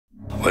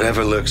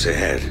Whatever lurks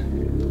ahead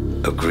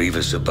of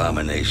grievous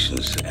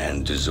abominations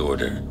and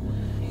disorder,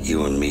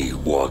 you and me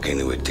walk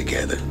into it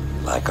together,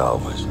 like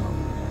always.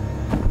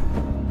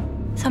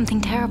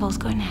 Something terrible is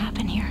going to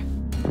happen here.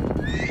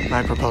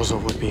 My proposal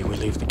would be we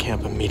leave the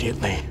camp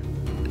immediately.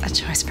 A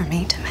choice for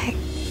me to make.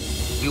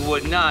 You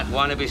would not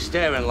want to be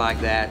staring like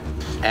that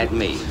at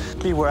me.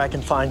 Be where I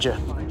can find you.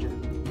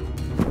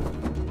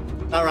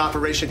 Our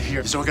operation here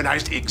is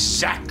organized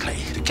exactly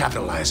to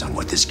capitalize on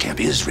what this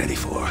camp is ready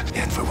for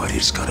and for what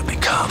it's going to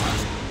become.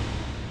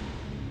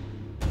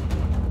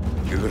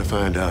 You're going to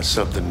find out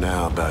something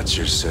now about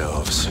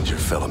yourselves and your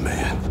fellow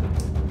man.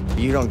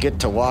 You don't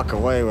get to walk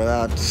away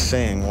without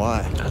saying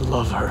why. I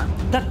love her.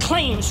 The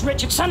claims,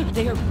 Richardson,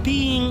 they are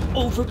being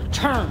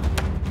overturned.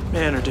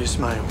 May I introduce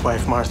my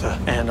wife,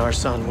 Martha, and our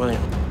son,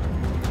 William.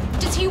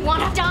 Does he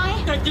want to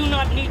die? I do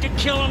not need to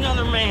kill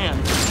another man.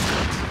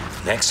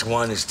 Next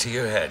one is to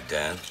your head,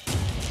 Dan.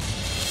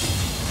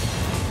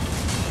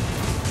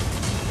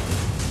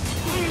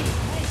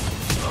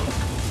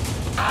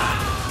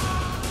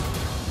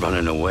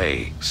 Running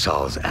away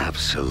solves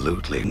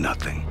absolutely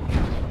nothing.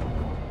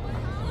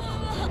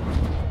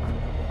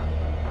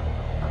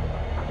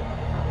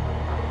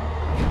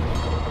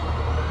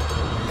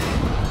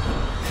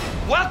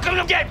 Welcome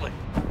to Deadwood.